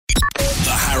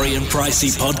Harry and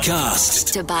Pricey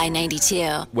podcast. Dubai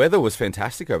 92. Weather was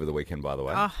fantastic over the weekend, by the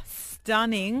way. Oh,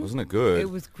 stunning. Wasn't it good?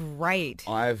 It was great.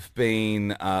 I've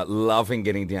been loving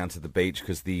getting down to the beach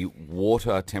because the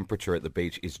water temperature at the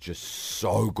beach is just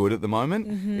so good at the moment.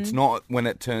 Mm-hmm. It's not when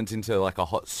it turns into like a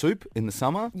hot soup in the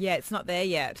summer. Yeah, it's not there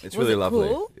yet. It's Was really it lovely.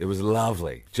 Cool? It was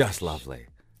lovely. Just lovely.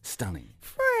 Stunning.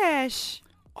 Fresh.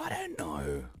 I don't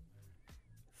know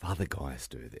if other guys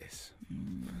do this.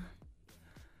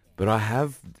 But I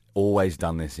have always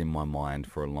done this in my mind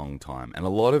for a long time. And a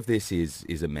lot of this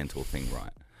is a mental thing,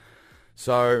 right?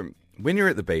 So when you're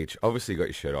at the beach, obviously you got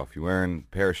your shirt off, you're wearing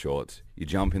a pair of shorts, you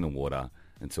jump in the water,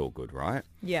 it's all good, right?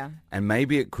 Yeah. And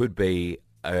maybe it could be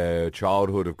a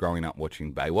childhood of growing up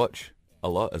watching Baywatch a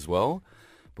lot as well.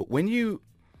 But when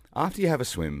after you have a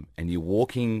swim and you're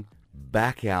walking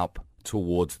back up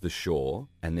towards the shore,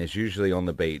 and there's usually on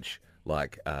the beach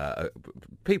like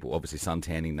people, obviously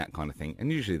suntanning, that kind of thing,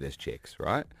 and usually there's chicks,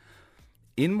 right?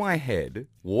 In my head,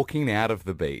 walking out of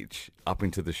the beach up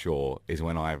into the shore is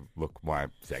when I look my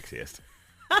sexiest.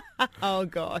 Oh,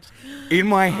 gosh. In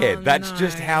my head, that's no.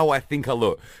 just how I think I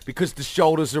look. Because the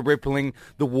shoulders are rippling,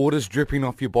 the water's dripping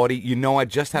off your body. You know, I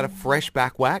just had a fresh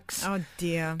back wax. Oh,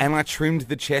 dear. And I trimmed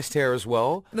the chest hair as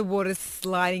well. The water's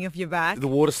sliding off your back. The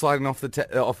water sliding off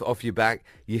off your back.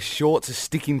 Your shorts are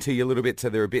sticking to you a little bit, so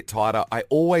they're a bit tighter. I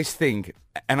always think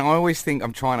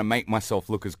I'm trying to make myself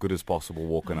look as good as possible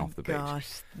walking off the beach.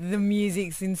 Gosh, the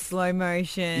music's in slow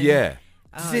motion. Yeah.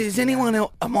 Oh, Is dear. anyone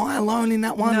else? Am I alone in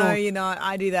that one? No, or- you're not.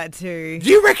 I do that too. Do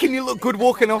you reckon you look good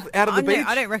walking out of the beach?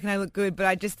 I don't reckon I look good, but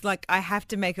I just I have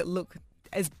to make it look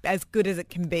as good as it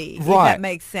can be. If Right. that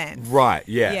makes sense. Right,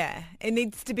 yeah. Yeah. It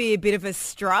needs to be a bit of a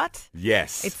strut.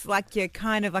 Yes. It's like you're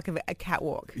kind of like a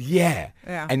catwalk. Yeah.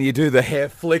 Yeah. And you do the hair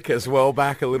flick as well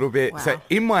back a little bit. Wow. So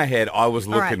in my head, I was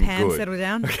All right, looking Pam, good. settle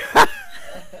down.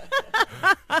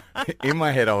 In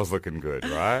my head, I was looking good,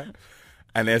 right?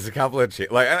 And there's a couple of chicks,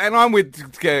 and I'm with,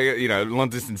 long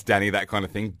distance Danny, that kind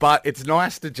of thing. But it's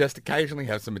nice to just occasionally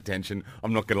have some attention.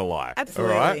 I'm not going to lie.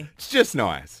 Absolutely. All right? It's just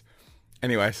nice.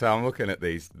 Anyway, so I'm looking at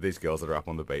these girls that are up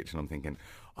on the beach, and I'm thinking,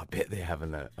 I bet they're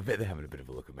having a bit of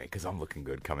a look at me because I'm looking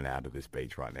good coming out of this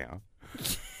beach right now.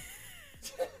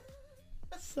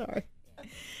 Sorry.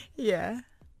 Yeah.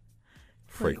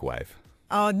 Freak wave.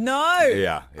 Oh, no.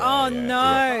 Yeah. Oh,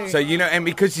 no. So, and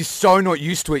because you're so not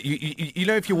used to it, you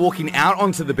know, if you're walking out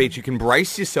onto the beach, you can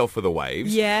brace yourself for the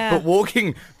waves. Yeah. But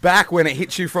walking back when it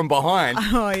hits you from behind,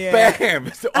 Oh, yeah.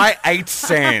 bam. So I ate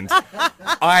sand.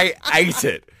 I ate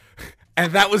it.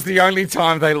 And that was the only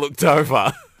time they looked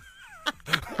over.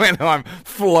 When I'm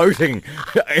floating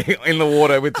in the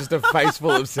water with just a face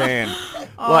full of sand.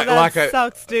 Oh, that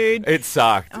sucks, dude. It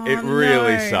sucked. Oh, It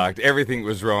really no. sucked. Everything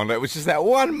was wrong. It was just that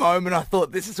one moment I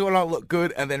thought, this is when I look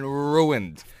good, and then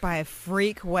ruined By a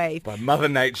freak wave. by Mother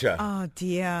Nature. Oh,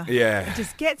 dear. Yeah. It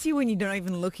just gets you when you're not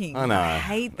even looking. I know. I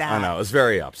hate that. I know. It was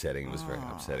very upsetting. It was very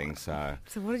upsetting. So,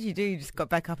 So what did you do? You just got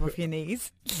back up off your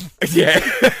knees? yeah.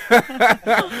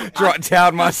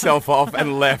 Towed myself off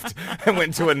and left and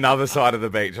went to another side of the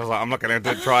beach. I was like, I'm not going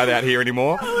to try that here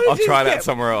anymore. I'll just try that get-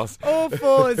 somewhere else. All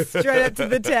fours straight up to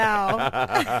the towel.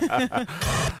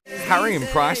 Harry and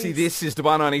Pricey, this is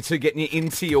Dubai 92 getting you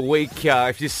into your week.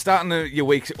 If you're starting your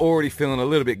week already feeling a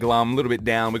little bit glum, a little bit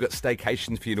down, we've got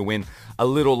staycations for you to win a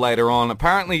little later on.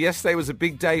 Apparently, yesterday was a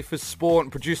big day for sport,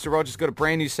 and producer Roger's got a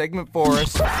brand new segment for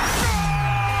us. Like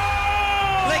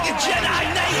a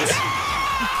Jedi Knight.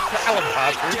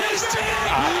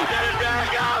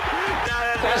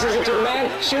 Passes it to the man,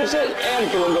 shoots it,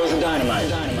 and boom goes the dynamite.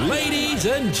 Ladies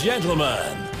and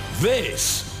gentlemen,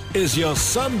 this is your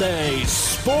Sunday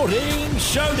Sporting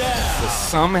Showdown.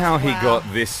 Somehow he Wow.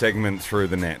 got this segment through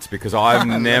the nets because I've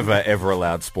never ever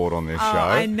allowed sport on this Oh, show.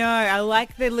 I know. I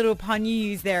like the little pun you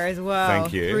use there as well.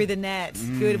 Thank you. Through the net.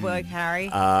 Good work, Harry.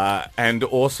 And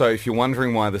also, if you're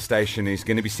wondering why the station is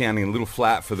going to be sounding a little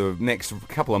flat for the next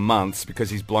couple of months, because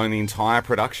he's blown the entire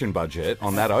production budget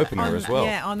on that opener as well.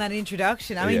 Yeah, on that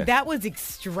introduction. I Yeah. mean, that was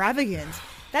extravagant.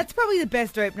 That's probably the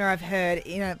best opener I've heard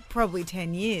in probably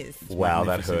 10 years. Wow,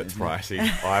 that hurts, Pricey.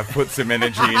 I've put some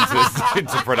energy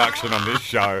into production on this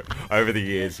show over the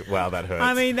years. Wow, that hurts.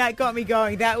 I mean, that got me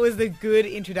going. That was a good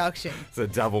introduction. It's a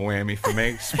double whammy for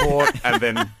me. Sport and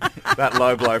then that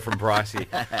low blow from Pricey.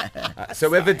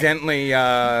 So evidently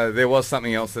there was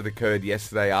something else that occurred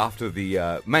yesterday after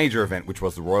the major event, which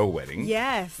was the royal wedding.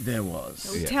 Yes. There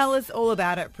was. Well, tell us all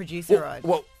about it, producer Rod.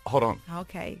 Well, hold on.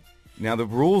 Okay. Now, the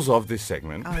rules of this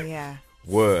segment Oh, yeah.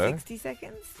 were, 60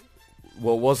 seconds?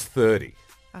 well, it was 30.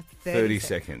 Oh, 30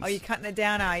 seconds. Oh, you're cutting it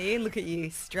down, are you? Look at you,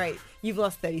 straight. You've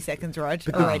lost 30 seconds, Rog,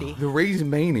 already. The reason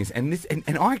being is, and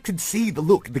I could see the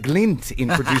look, the glint in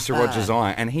producer Roger's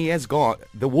eye, and he has got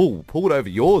the wool pulled over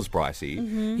yours, Brycey.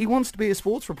 Mm-hmm. He wants to be a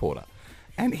sports reporter,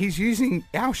 and he's using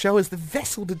our show as the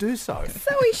vessel to do so.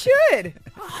 So we should.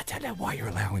 Oh, I don't know why you're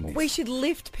allowing this. We should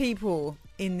lift people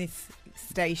in this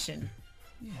station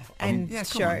and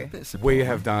show. We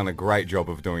have done a great job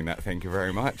of doing that. Thank you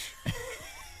very much.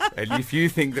 And if you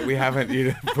think that we haven't,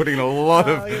 you're putting a lot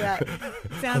of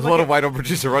Sounds of weight on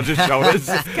producer Roger's shoulders.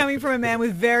 coming from a man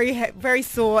with very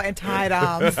sore and tired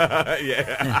arms.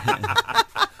 Yeah.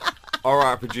 All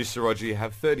right, producer Roger, you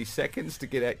have 30 seconds to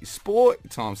get out your sport. Your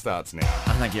time starts now.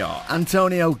 Thank you.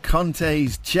 Antonio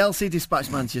Conte's Chelsea dispatched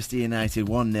Manchester United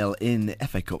 1-0 in the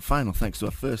FA Cup final thanks to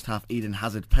a first-half Eden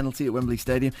Hazard penalty at Wembley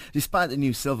Stadium. Despite the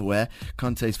new silverware,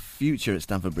 Conte's future at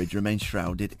Stamford Bridge remains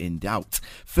shrouded in doubt.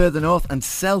 Further north, and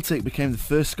Celtic became the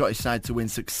first Scottish side to win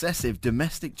successive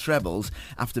domestic trebles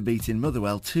after beating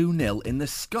Motherwell 2-0 in the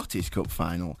Scottish Cup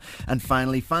final. And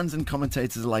finally, fans and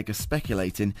commentators alike are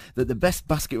speculating that the best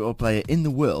basketball player in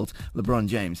the world, LeBron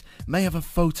James, may have a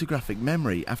photographic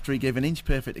memory after he gave an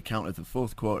inch-perfect account of the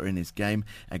fourth quarter in his game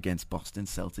against Boston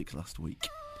Celtics last week.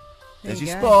 There's you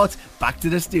your go. sport. Back to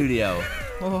the studio.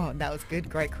 Oh, that was good.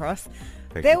 Great cross.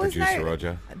 Thank you, producer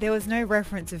Roger. There was no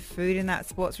reference of food in that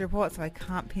sports report, so I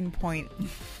can't pinpoint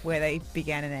where they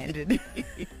began and ended.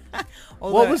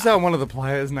 Although, What was one of the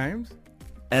players' names?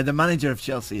 The manager of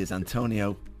Chelsea is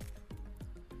Antonio.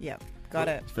 Yep, got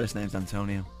it. His first name's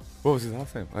Antonio. What was his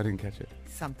last name? I didn't catch it.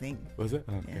 Something. Was it?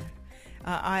 Oh, Yeah. okay.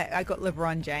 I got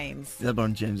LeBron James.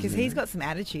 LeBron James. Because he's got some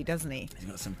attitude, doesn't he? He's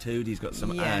got some tood, he's got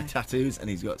some Yeah. tattoos, and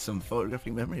he's got some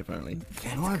photographic memory, apparently.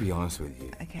 Can I be honest with you?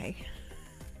 Okay.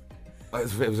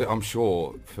 I'm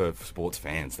sure for sports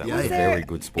fans that Yeah, was a yeah. very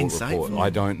good sport Insightful. report. I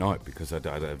don't know because I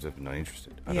have no interest.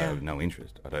 I Yeah. don't have no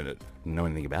interest. I don't know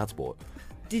anything about sport.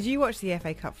 Did you watch the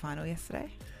FA Cup final yesterday?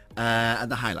 And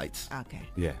the highlights. Okay.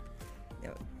 Yeah.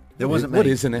 There wasn't What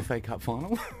many. is an FA Cup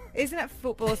final? Isn't it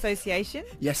Football Association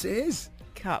Yes, it is.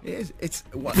 Cup? It is. It's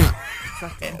what?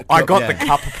 I got Yeah. the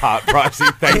cup part,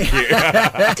 Pricey. Thank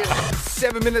you.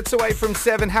 7 minutes away from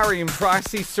 7. Harry and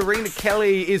Pricey. Serena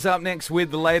Kelly is up next with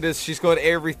the latest. She's got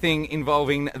everything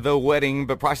involving the wedding,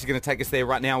 but Pricey's going to take us there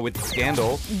right now with the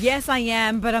scandal. Yes, I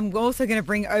am, but I'm also going to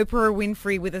bring Oprah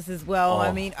Winfrey with us as well. Oh.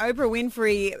 I mean, Oprah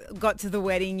Winfrey got to the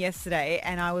wedding yesterday,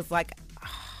 and I was like,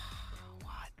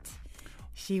 what?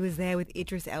 She was there with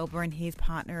Idris Elba and his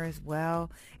partner as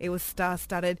well. It was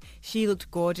star-studded. She looked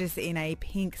gorgeous in a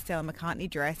pink Stella McCartney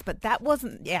dress, but that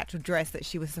wasn't the actual dress that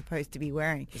she was supposed to be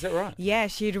wearing. Is that right? Yeah,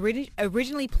 she had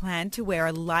originally planned to wear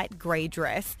a light grey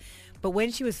dress, but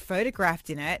when she was photographed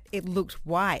in it, it looked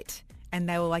white. And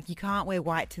they were like, you can't wear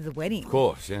white to the wedding. Of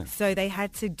course, yeah. So they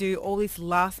had to do all this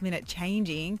last minute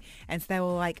changing. And so they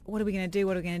were like, what are we going to do?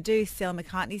 What are we going to do? Stella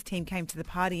McCartney's team came to the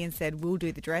party and said, we'll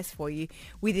do the dress for you.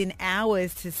 Within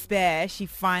hours to spare, she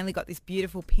finally got this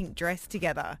beautiful pink dress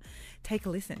together. Take a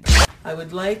listen. I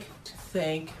would like to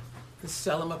thank the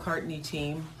Stella McCartney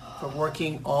team for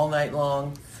working all night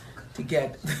long to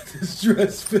get this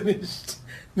dress finished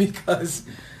because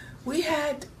we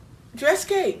had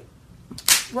Dressgate.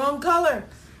 Wrong color.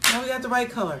 Now we got the right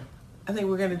color. I think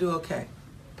we're going to do okay.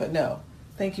 But no,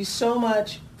 thank you so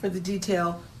much for the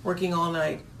detail, working all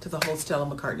night, to the whole Stella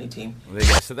McCartney team. There you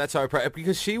go. So that's Oprah.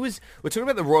 Because we're talking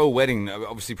about the royal wedding,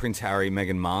 obviously Prince Harry,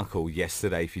 Meghan Markle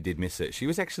yesterday, if you did miss it. She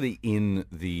was actually in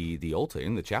the altar,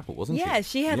 in the chapel, wasn't she? Yeah,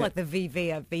 she had like the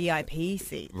VIP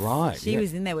seats. Right, She yeah.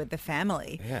 was in there with the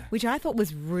family, Yeah. which I thought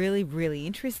was really, really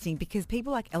interesting because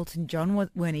people like Elton John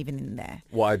weren't even in there.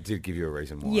 Well, I did give you a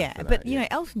reason why. Yeah, for but that, you know,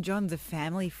 Elton John's a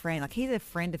family friend. Like he's a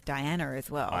friend of Diana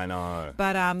as well. I know.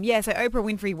 But yeah, so Oprah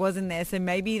Winfrey was in there, so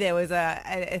maybe there was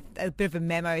a bit of a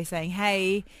memo saying,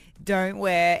 hey, don't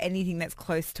wear anything that's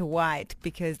close to white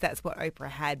because that's what Oprah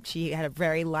had. She had a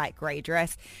very light grey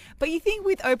dress. But you think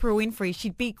with Oprah Winfrey,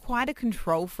 she'd be quite a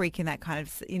control freak in that kind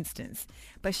of instance.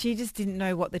 But she just didn't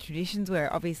know what the traditions were,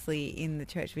 obviously, in the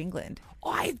Church of England.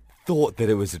 I thought that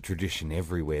it was a tradition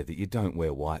everywhere that you don't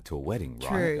wear white to a wedding,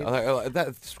 right? True.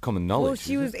 That's common knowledge.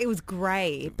 Well, isn't it? it was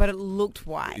grey, but it looked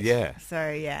white. Yeah.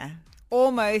 So, yeah.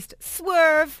 Almost.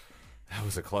 Swerve. That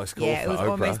was a close call Yeah, for it was Oprah.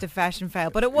 almost a fashion fail,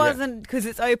 but it wasn't because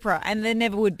it's Oprah, and there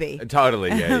never would be. Totally,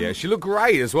 yeah. She looked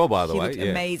great as well, by the She way. looked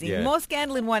Yeah, amazing. yeah. More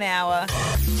scandal in 1 hour.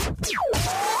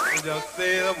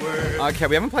 Okay,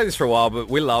 we haven't played this for a while, but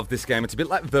we love this game. It's a bit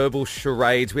like verbal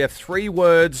charades. We have 3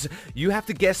 words. You have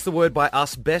to guess the word by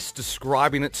us best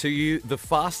describing it to you. The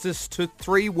fastest to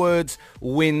 3 words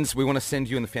wins. We want to send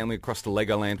you and the family across to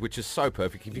Legoland, which is so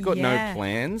perfect. If you've got no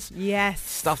plans, Yes.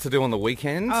 stuff to do on the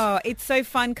weekend. Oh, it's so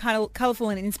fun, colourful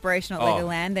and inspirational at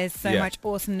Legoland. There's so much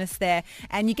awesomeness there.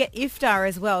 And you get iftar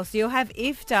as well. So you'll have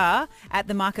iftar at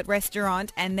the Market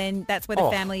Restaurant, and then that's where the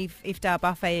family iftar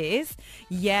buffet is.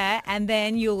 Yeah, and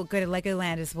then you'll go to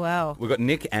Legoland as well. We've got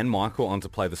Nick and Michael on to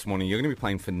play this morning. You're going to be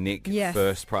playing for Nick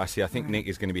first, Pricey. I think Nick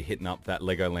is going to be hitting up that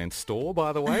Legoland store,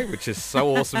 by the way, which is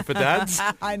so awesome for dads.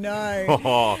 I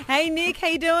know. Hey, Nick, how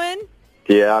you doing?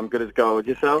 Yeah, I'm good as gold.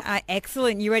 Yourself?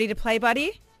 Excellent. You ready to play,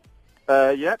 buddy?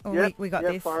 Yep. We got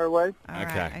this. Fire away.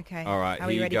 Okay. All right, Are here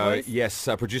we you ready, go. boys? Yes,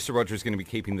 producer Roger is going to be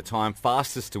keeping the time.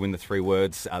 Fastest to win the 3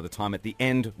 words. The time at the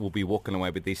end, we'll be walking away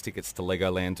with these tickets to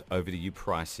Legoland. Over to you,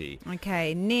 Pricey.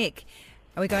 Okay, Nick.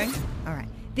 Are we going? All right.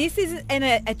 This is an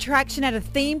attraction at a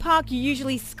theme park. You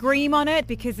usually scream on it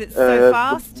because it's so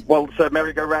fast. Well, so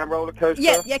merry-go-round roller coaster.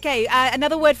 Yeah, okay.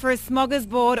 Another word for a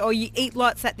smorgasbord, or you eat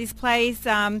lots at this place.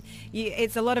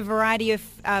 It's a lot of variety of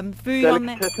food on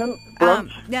there. Delicatessen?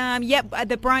 Brunch?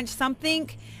 The brunch something.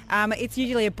 It's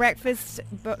usually a breakfast.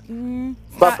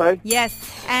 Buffet?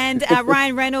 Yes. And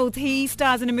Ryan Reynolds, he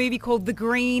stars in a movie called The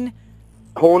Green.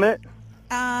 Hornet?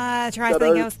 Try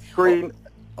something else. Green?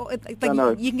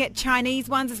 You can get Chinese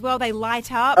ones as well. They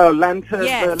light up. Oh, lantern?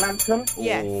 Yes. Lantern?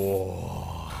 Yes.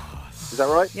 Is that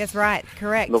right? That's right.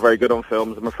 Correct. Not very good on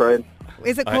films, I'm afraid.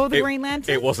 Is it called The Green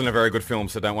Lantern? It wasn't a very good film,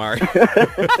 so don't worry.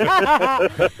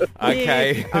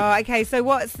 Okay. Okay. So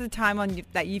what's the time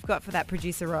that you've got for that,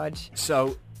 producer Rog?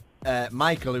 So,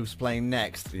 Michael, who's playing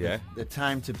next, Yeah. the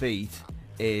time to beat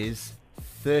is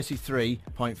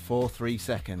 33.43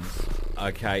 seconds.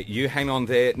 Okay, you hang on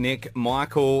there, Nick.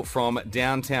 Michael from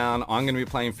downtown, I'm going to be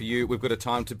playing for you. We've got a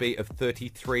time to beat of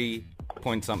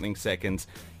 33-point-something seconds.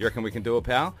 You reckon we can do it,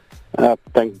 pal?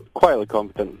 I'm quietly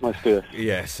confident. Let's do this.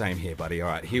 Yeah, same here, buddy. All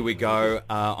right, here we go.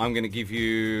 I'm going to give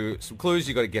you some clues.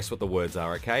 You've got to guess what the words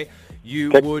are, okay? You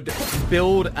would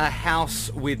build a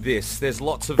house with this. There's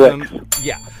lots of them.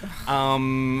 Yeah.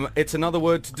 It's another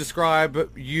word to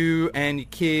describe you and your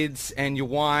kids and your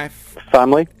wife.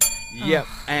 Family? Yep,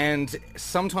 and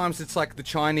sometimes it's like the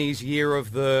Chinese year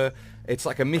of the... It's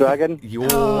like a myth. Dragon?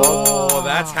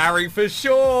 That's Harry for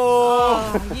sure.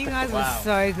 Oh, you guys were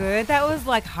so good. That was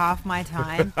like half my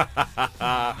time.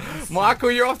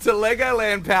 Michael, you're off to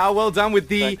Legoland, pal. Well done with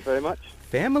the Thanks very much.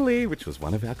 family, which was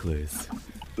one of our clues.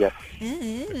 Yes.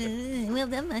 Well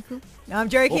done, Michael. No, I'm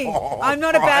joking. I'm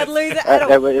not a bad loser at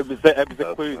all. It was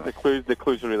the clues. The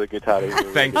clues were really good, Harry.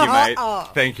 Thank you, mate.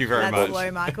 Thank you very That's much. low,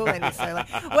 Michael. That is so low.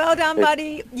 Well done,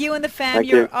 buddy. You and the fam, Thank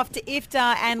you're you. off to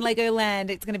Iftar and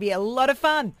Legoland. It's going to be a lot of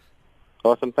fun.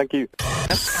 Awesome. Thank you.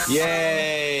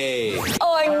 Yay!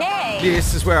 Or nay.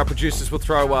 This is where our producers will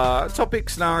throw a topic,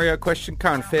 scenario, question,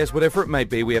 current affairs, whatever it may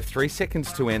be. We have 3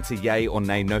 seconds to answer yay or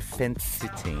nay. No fence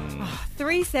sitting.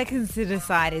 3 seconds to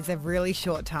decide is a really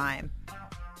short time.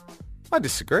 I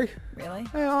disagree. Really?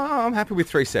 I'm happy with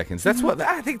 3 seconds. That's what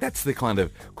I think. That's the kind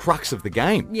of crux of the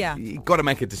game. Yeah. You got to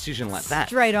make a decision like that.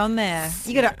 Straight on there.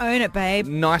 You got to own it, babe.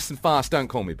 Nice and fast. Don't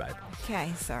call me babe.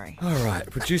 Okay, sorry. All right.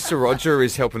 Producer Roger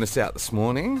is helping us out this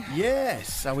morning.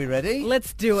 Yes, are we ready?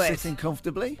 Let's do it. Sitting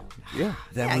comfortably? Yeah.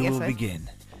 Then Yeah, I we guess will so. begin.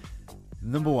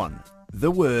 Number 1,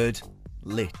 the word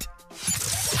lit.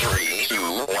 3, 2,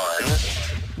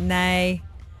 1. Nay.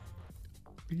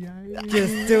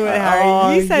 Just do it,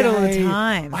 Harry. You say it all the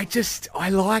time. I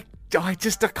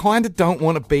kind of don't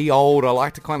want to be old. I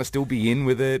like to kind of still be in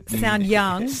with it. Sound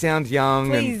young. Sound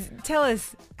young. Please tell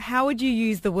us, how would you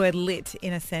use the word lit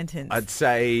in a sentence? I'd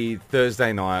say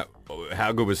Thursday night.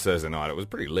 How good was Thursday night? It was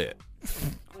pretty lit. It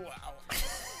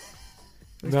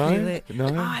was pretty lit. No.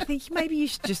 Oh, I think maybe you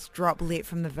should just drop lit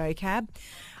from the vocab.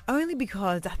 Only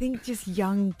because I think just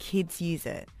young kids use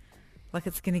it. Like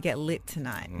it's going to get lit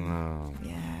tonight. Oh.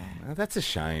 Yeah. Oh, that's a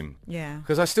shame. Yeah.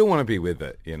 Because I still want to be with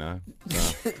it, you know.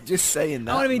 So. Just saying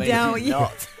that. I wanna be maybe down with you.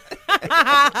 not.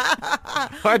 I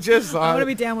want to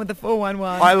be down with the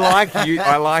 411.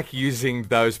 I like using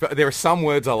those. But there are some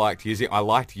words I liked using. I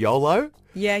liked YOLO.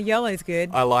 Yeah, yellow's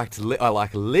good. I like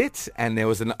lit, and there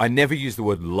was I never used the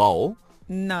word lol.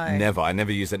 No. Never. I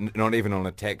never use it, not even on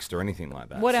a text or anything like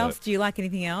that. What else? Do you like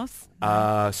anything else?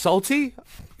 Salty?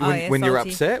 When you're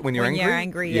salty. upset, when you're angry? When you're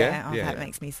angry, yeah. That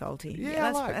makes me salty.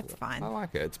 Yeah, that's fine. I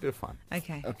like it. It's a bit of fun.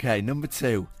 Okay. Okay, number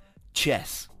 2,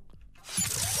 chess.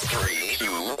 3, 2,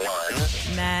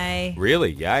 1. Nay.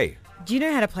 Really? Yay. Do you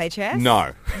know how to play chess?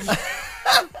 No.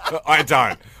 I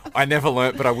don't. I never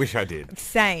learnt, but I wish I did.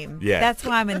 Same. Yeah. That's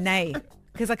why I'm a nay.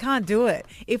 because I can't do it.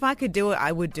 If I could do it,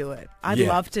 I would do it. I'd Yeah.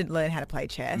 love to learn how to play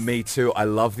chess. Me too. I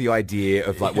love the idea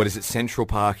of like, what is it, Central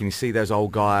Park, and you see those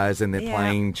old guys and they're Yeah.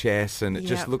 playing chess, and it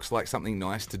just Yep. looks like something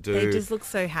nice to do. They just look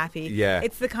so happy. Yeah.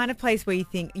 It's the kind of place where you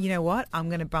think, you know what, I'm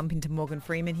going to bump into Morgan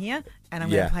Freeman here and I'm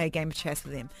Yeah. going to play a game of chess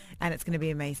with him and it's going to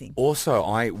be amazing. Also,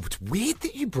 it's weird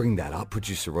that you bring that up,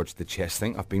 Producer Roger, the chess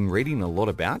thing. I've been reading a lot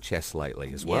about chess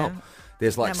lately as well. Yeah.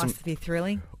 There's like that some... must be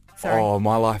thrilling. Sorry. Oh,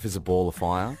 my life is a ball of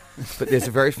fire. But there's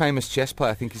a very famous chess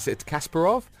player, I think it's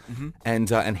Kasparov,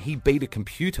 and he beat a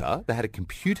computer. They had a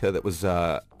computer that was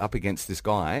up against this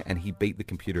guy, and he beat the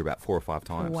computer about 4 or 5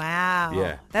 times. Wow.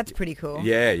 Yeah. That's pretty cool.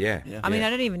 Yeah. I mean, I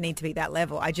don't even need to be that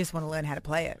level. I just want to learn how to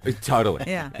play it. Totally.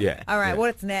 Yeah. Yeah. All right, yeah.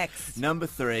 what's next? Number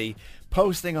 3,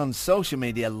 posting on social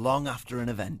media long after an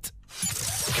event.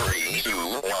 3, 2,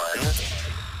 1.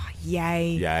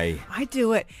 Yay. Yay. I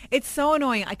do it. It's so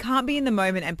annoying. I can't be in the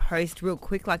moment and post real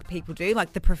quick like people do,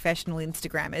 like the professional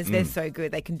Instagrammers. They're so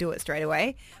good. They can do it straight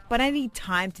away. But I need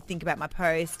time to think about my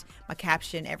post, my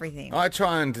caption, everything. I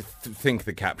try and think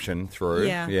the caption through.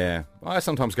 Yeah. I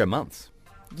sometimes go months.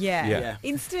 Yeah. Yeah.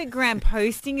 Instagram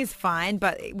posting is fine,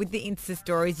 but with the Insta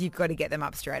stories, you've got to get them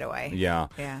up straight away. Yeah.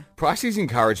 Yeah. Pricey's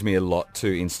encouraged me a lot to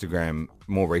Instagram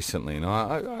more recently, and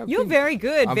I've You're been- very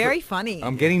good, I'm very ve- funny.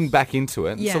 I'm getting back into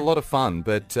it. It's Yeah. a lot of fun,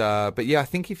 but yeah, I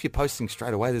think if you're posting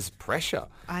straight away, there's pressure.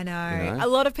 I know. You know? A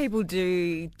lot of people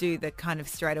do the kind of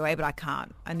straight away, but I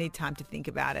can't. I need time to think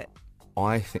about it.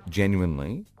 I think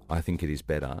genuinely, I think it is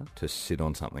better to sit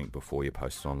on something before you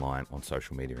post it online on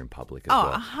social media in public as Oh,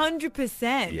 well.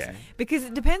 100%. Yeah. Because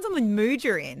it depends on the mood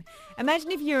you're in.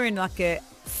 Imagine if you're in like a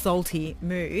salty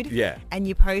mood Yeah. and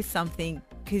you post something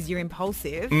because you're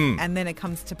impulsive and then it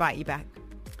comes to bite you back.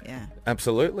 Yeah.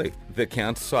 Absolutely. The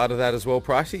counter side of that as well,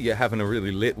 Pricey, you're having a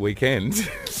really lit weekend.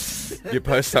 You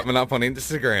post something up on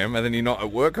Instagram and then you're not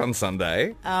at work on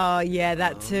Sunday. Oh, yeah,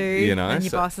 that too. You know, and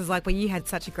your so- boss is like, well, you had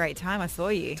such a great time. I saw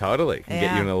you. Totally. Can get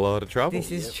Yeah. you in a lot of trouble.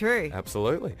 This is true.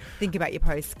 Absolutely. Think about your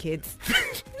posts, kids.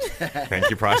 Thank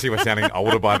you, Pricey. We're sounding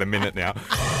older by the minute now.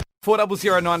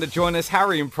 4009 to join us.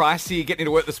 Harry and Pricey getting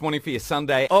to work this morning for your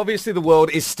Sunday. Obviously, the world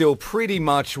is still pretty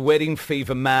much wedding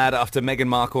fever mad after Meghan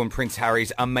Markle and Prince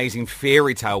Harry's amazing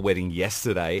fairy tale wedding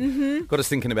yesterday. Got us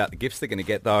thinking about the gifts they're going to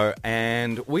get, though,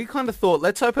 and we kind of thought,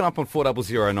 let's open up on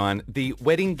 4009 the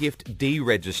wedding gift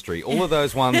deregistry. All of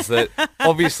those ones that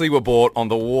obviously were bought on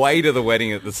the way to the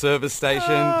wedding at the service station,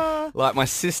 like my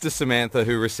sister Samantha,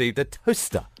 who received a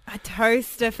toaster. A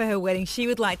toaster for her wedding. She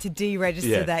would like to deregister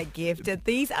Yeah. that gift.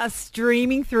 These are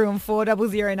streaming through on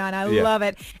 4009. I Yeah. love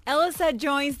it. Elisa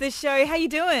joins the show. How you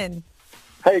doing?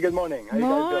 Hey, good morning. How you guys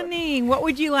doing? Morning. What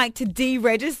would you like to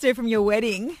deregister from your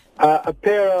wedding? A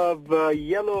pair of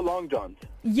yellow long johns.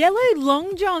 Yellow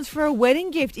long johns for a wedding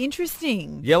gift.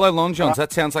 Interesting. Yellow long johns,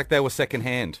 that sounds like they were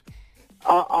second-hand.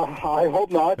 I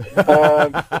hope not.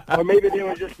 Or maybe they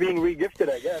were just being re-gifted,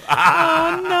 I guess.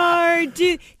 Oh, no.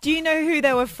 Do you know who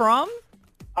they were from?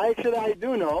 Actually, I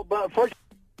do know, but unfortunately,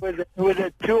 it was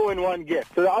a 2-in-1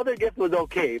 gift. So the other gift was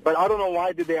okay, but I don't know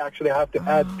why did they actually have to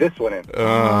add this one in.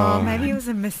 Oh, maybe it was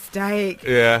a mistake.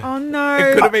 Yeah. Oh, no.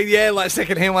 It could have been, yeah, like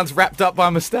second-hand ones wrapped up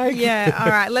by mistake. Yeah, all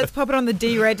right. Let's pop it on the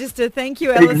deregister. Thank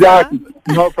you, Elisa. Exactly.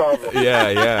 No problem.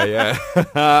 Yeah.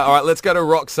 All right, let's go to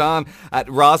Roxanne at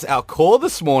Raz Al Khor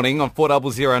this morning on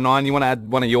 4009. You want to add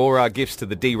one of your gifts to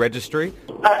the deregistry?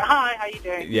 Hi, how you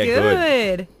doing? Yeah,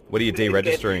 good. What are you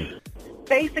deregistering?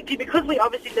 Basically, because we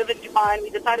obviously live in Dubai and we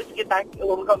decided to get back,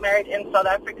 well, we got married in South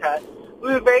Africa,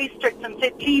 we were very strict and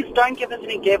said, please don't give us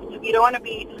any gifts. We don't want to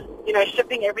be,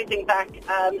 shipping everything back.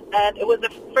 And it was a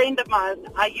friend of mine.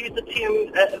 I use the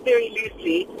term very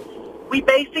loosely. We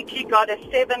basically got a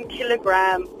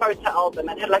 7-kilogram photo album.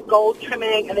 It had like gold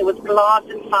trimming and there was glass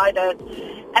inside it.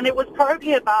 And it was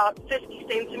probably about 50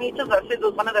 centimeters. I said it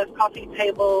was one of those coffee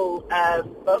table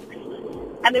books.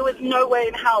 And there was no way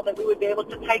in hell that we would be able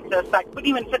to take this back. It wouldn't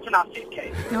even fit in our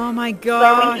suitcase. Oh, my So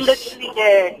gosh.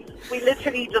 we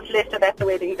literally just left it at the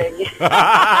wedding venue.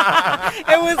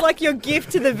 It was like your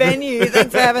gift to the venue.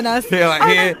 Thanks for having us. Yeah, like,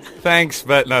 here, thanks,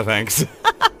 but no thanks.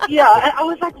 Yeah, and I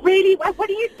was like, really? What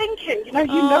are you thinking? You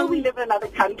know we live in another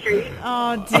country.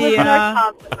 Oh, There was dear. no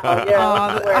chance at all. Yeah,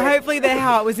 it wasn't worth it. Hopefully their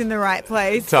heart was in the right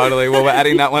place. Totally. Well, we're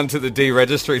adding that one to the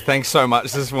deregistry. Thanks so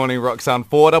much this morning, Roxanne.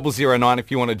 4009 if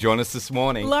you want to join us this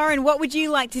morning. Lauren, what would you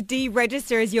like to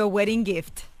deregister as your wedding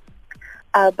gift?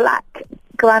 A black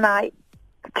granite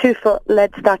 2-foot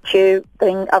lead statue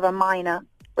thing of a miner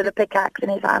with a pickaxe in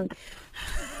his hand.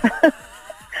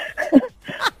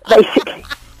 Basically.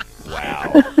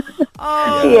 Wow.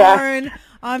 Oh, Yeah. Lauren,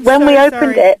 I'm When so we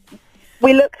opened sorry. it,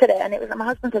 we looked at it and it was, my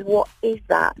husband said, what is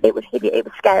that? It was hideous. It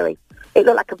was scary. It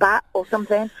looked like a bat or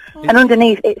something. And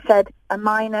underneath it said, "A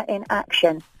miner in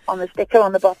action," on the sticker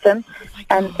on the bottom.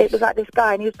 And it was like this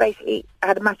guy, and he was basically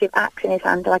had a massive axe in his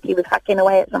hand, like he was hacking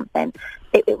away at something.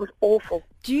 It was awful.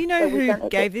 Do you know who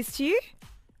gave this to you?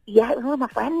 Yeah, it was one of my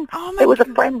friends. Oh my It was a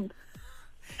God. friend.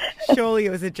 Surely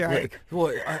it was a joke.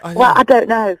 Well, I don't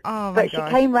know. Oh, my but gosh.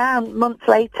 she came round months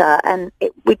later, and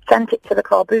we'd sent it to the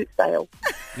car boot sale.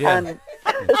 Yeah.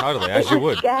 Totally, as It you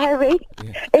was would. scary.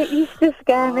 It used to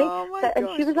scare me. And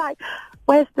she was like,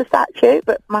 "Where's the statue?"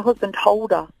 But my husband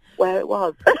told her where it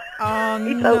was. Oh,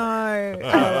 no. Oh,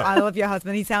 I love your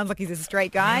husband. He sounds like he's a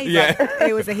straight guy. He's like,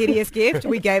 it was a hideous gift.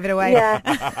 We gave it away. Yeah.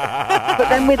 But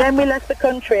then we left the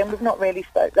country, and we've not really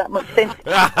spoke that much since.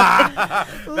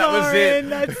 Lauren,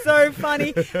 that's so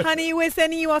funny. Honey, we're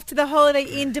sending you off to the Holiday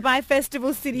Inn Dubai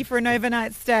Festival City for an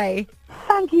overnight stay.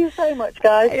 Thank you so much,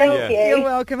 guys. Thank you. You're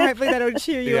welcome. Hopefully that'll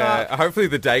cheer you up. Hopefully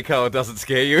the decal doesn't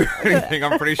scare you or anything.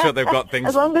 I'm pretty sure they've got things.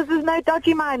 As long as there's no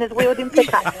dodgy miners wielding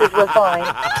pickaxes, we're fine.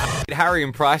 Harry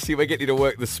and Pricey, we're getting you to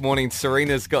work this morning.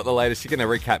 Serena's got the latest. You're going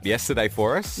to recap yesterday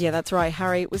for us. Yeah, that's right,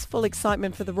 Harry. It was full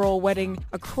excitement for the royal wedding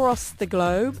across the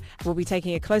globe. We'll be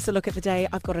taking a closer look at the day.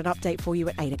 I've got an update for you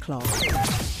at 8 o'clock.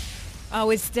 Oh,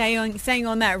 we're staying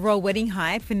on that royal wedding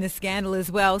hype and the scandal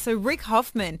as well. So Rick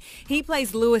Hoffman, he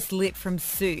plays Louis Litt from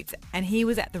Suits, and he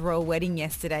was at the royal wedding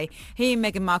yesterday. He and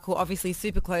Meghan Markle, obviously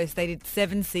super close. They did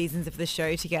 7 seasons of the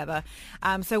show together.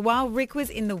 So while Rick was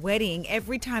in the wedding,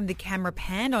 every time the camera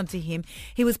panned onto him,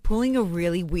 he was pulling a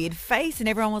really weird face, and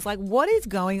everyone was like, what is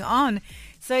going on?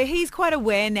 So he's quite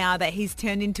aware now that he's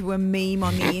turned into a meme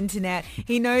on the internet.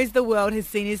 He knows the world has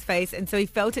seen his face, and so he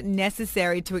felt it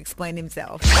necessary to explain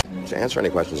himself. To answer any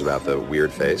questions about the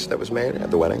weird face that was made at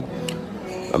the wedding,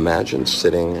 imagine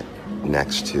sitting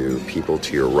next to people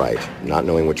to your right, not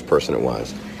knowing which person it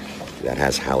was, that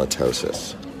has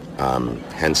halitosis,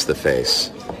 hence the face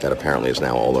that apparently is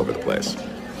now all over the place.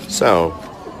 So,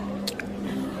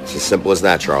 it's as simple as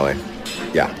that, Charlie.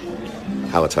 Yeah,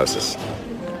 halitosis.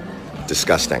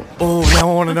 Disgusting. Oh, now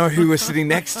I want to know who we're sitting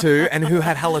next to and who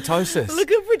had halitosis. Look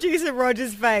at producer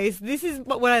Roger's face. This is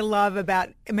what I love about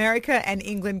America and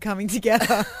England coming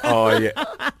together. Oh, yeah.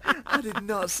 I did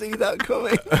not see that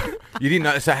coming. You didn't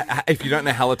know. So if you don't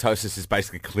know, halitosis is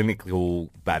basically clinical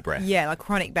bad breath. Yeah, like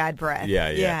chronic bad breath.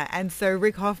 Yeah. And so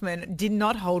Rick Hoffman did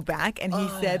not hold back, and he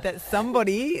said that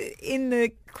somebody in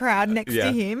the crowd next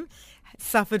to him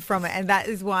suffered from it, and that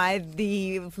is why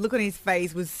the look on his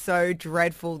face was so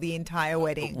dreadful the entire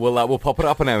wedding. We'll pop it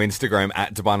up on our Instagram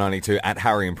at Dubai92 at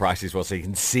Harry and Price as well, so you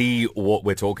can see what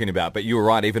we're talking about. But you were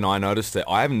right, even I noticed it.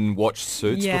 I haven't watched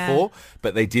Suits before,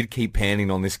 but they did keep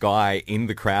panning on this guy in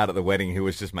the crowd at the wedding who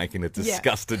was just making a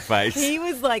disgusted face. He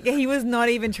was like, he was not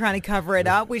even trying to cover it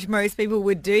up, which most people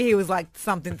would do. He was like,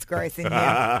 something's gross in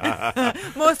here.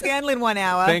 More scandal in 1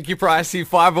 hour. Thank you, Pricey.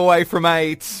 5 away from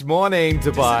 8. Morning,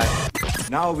 Dubai.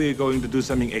 Now we're going to do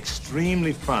something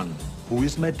extremely fun. Who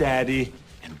is my daddy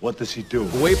and what does he do?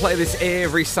 We play this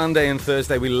every Sunday and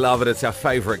Thursday. We love it. It's our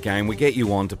favourite game. We get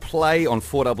you on to play on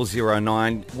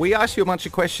 4009. We ask you a bunch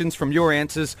of questions. From your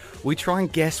answers, we try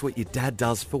and guess what your dad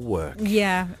does for work.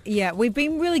 Yeah. We've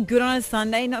been really good on a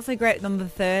Sunday, not so great on the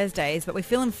Thursdays, but we're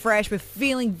feeling fresh. We're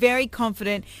feeling very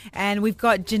confident, and we've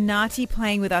got Janati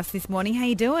playing with us this morning. How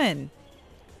you doing?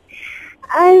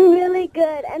 I'm really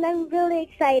good, and I'm really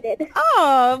excited.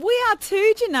 Oh, we are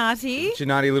too, Janati.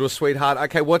 Janati, little sweetheart.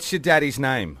 Okay, what's your daddy's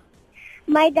name?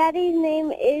 My daddy's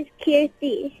name is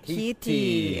Kirti.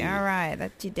 Kirti. All right,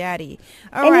 that's your daddy.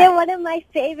 And you're one of my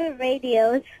favorite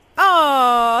radios.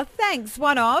 Oh, thanks.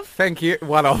 One of. Thank you.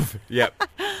 One of. Yep.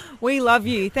 We love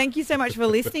you. Thank you so much for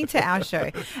listening to our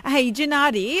show. Hey,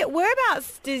 Janati,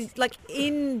 whereabouts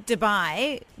in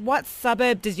Dubai, what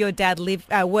suburb does your dad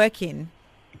work in?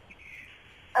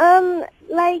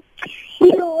 Like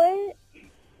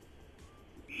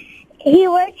he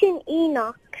works in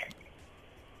Enoch.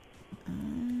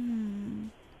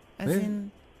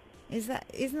 Isn't that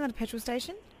a petrol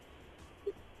station?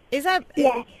 Is that?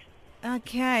 Yes.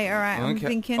 Okay, all right. I'm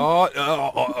thinking.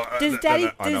 Does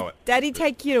Daddy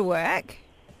take you to work?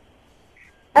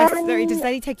 Sorry, does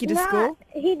Daddy take you to school?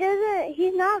 He doesn't.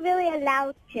 He's not really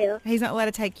allowed to. He's not allowed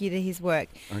to take you to his work.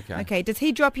 Okay. Okay. Does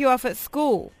he drop you off at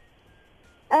school?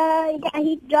 Yeah,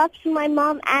 he drops my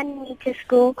mom and me to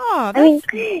school. Oh,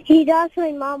 he drops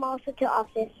my mom also to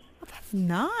office. Oh, that's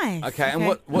nice. Okay,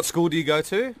 and what school do you go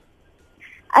to?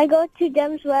 I go to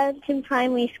Gems Wellington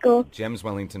Primary School. Gems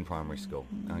Wellington Primary School.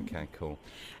 Okay, cool.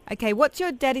 Okay, what's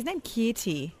your daddy's name?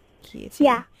 Kirti.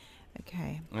 Yeah.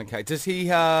 Okay. Okay. Does he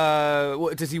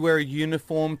wear a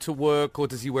uniform to work, or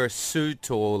does he wear a suit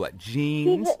or like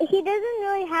jeans? He doesn't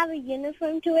really have a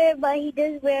uniform to wear, but he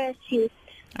does wear a suit.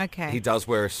 Okay. He does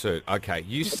wear a suit. Okay,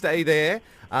 you stay there.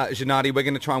 Gennady, we're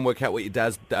going to try and work out what your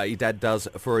dad does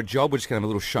for a job. We're just going to have a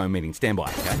little show meeting. Stand by,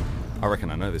 okay? I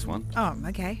reckon I know this one. Oh,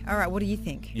 okay. All right, what do you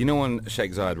think? You know on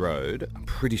Sheikh Zayed Road, I'm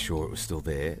pretty sure it was still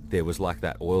there, there was like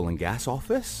that oil and gas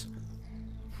office.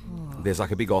 There's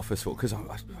like a big office for... Because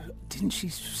didn't she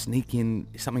sneak in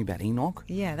something about Enoch?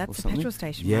 Yeah, that's the something? petrol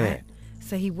station, Yeah. right?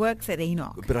 So he works at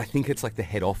Enoch. But I think it's like the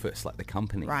head office, like the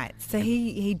company. Right. So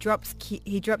he drops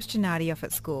Gennady off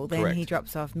at school, then Correct. he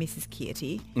drops off Mrs.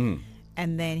 Kearty,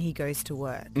 and then he goes to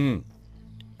work.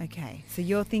 Okay. So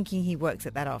you're thinking he works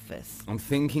at that office. I'm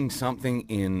thinking something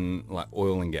in like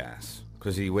oil and gas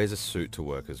because he wears a suit to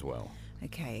work as well.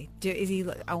 Okay.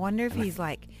 I wonder if he's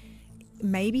like,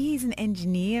 maybe he's an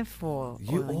engineer for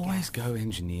You oil and always gas. go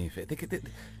engineer.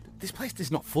 This place is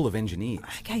not full of engineers.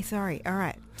 Okay, sorry. All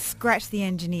right. Scratch the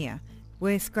engineer.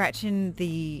 We're scratching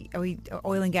the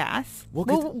oil and gas.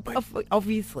 Well,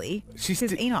 obviously,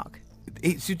 because Enoch.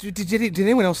 Did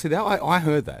anyone else see that? I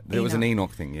heard that. There was an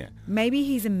Enoch thing, yeah. Maybe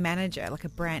he's a manager, like a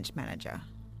branch manager.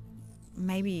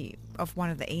 Maybe of one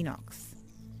of the Enochs.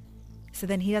 So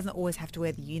then he doesn't always have to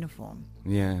wear the uniform.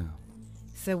 Yeah.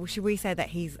 So should we say that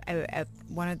he's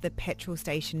one of the petrol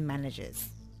station managers?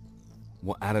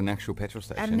 What, at an actual petrol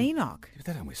station? At an Enoch.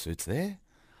 They don't wear suits there.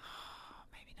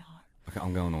 Maybe not. Okay,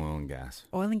 I'm going oil and gas.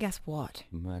 Oil and gas what?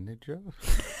 Manager?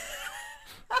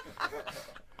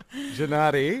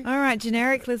 Gennady. All right,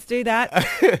 generic, let's do that.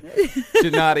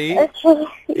 Gennady.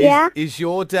 Yeah? Is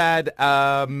your dad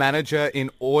a manager in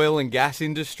oil and gas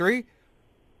industry?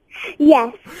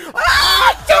 Yes.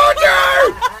 I told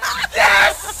you!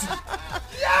 Yes!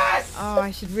 Yes! Oh,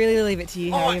 I should really leave it to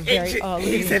you, Harry.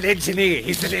 He's an engineer.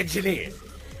 He's an engineer.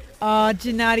 Oh,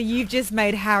 Gennady, you've just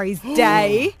made Harry's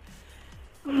day.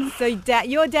 So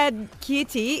your dad,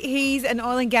 Kearty, he's an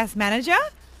oil and gas manager?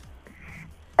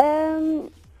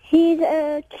 He's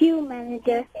a Q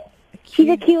manager. He's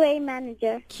a QA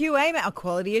manager.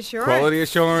 Quality assurance. Quality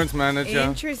assurance manager.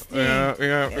 Interesting. Yeah.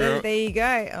 There you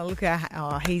go. Oh, look at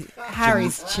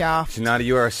Harry's chuffed. Gennady,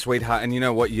 you are a sweetheart, and you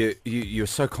know what? You're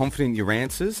so confident in your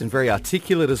answers and very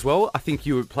articulate as well. I think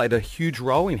you played a huge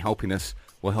role in helping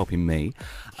me,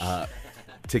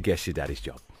 to guess your daddy's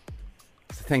job.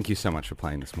 So thank you so much for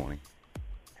playing this morning.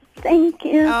 Thank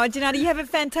you. Oh, Gennady, you have a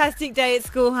fantastic day at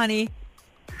school, honey.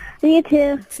 You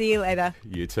too. See you later.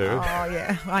 You too. Oh,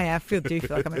 yeah. I do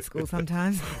feel like I'm at school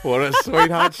sometimes. What a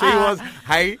sweetheart she was.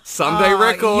 Hey, Sunday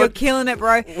record. You're killing it,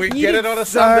 bro. We You get did it on a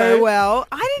so Sunday. well.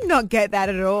 I did not get that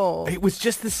at all. It was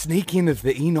just the sneak in of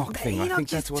the Enoch thing. I think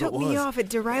that's what it took was. me off. It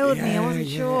derailed me. I wasn't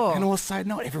sure. And also,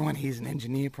 not everyone here's an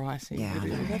engineer pricing. Yeah,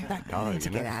 Let that go. I need to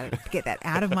get that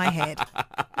out of my head.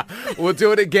 We'll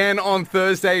do it again on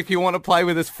Thursday. If you want to play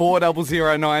with us,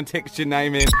 4009, text your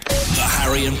name in. The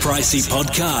Harry and Pricey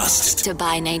Podcast. To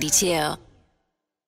buy 92.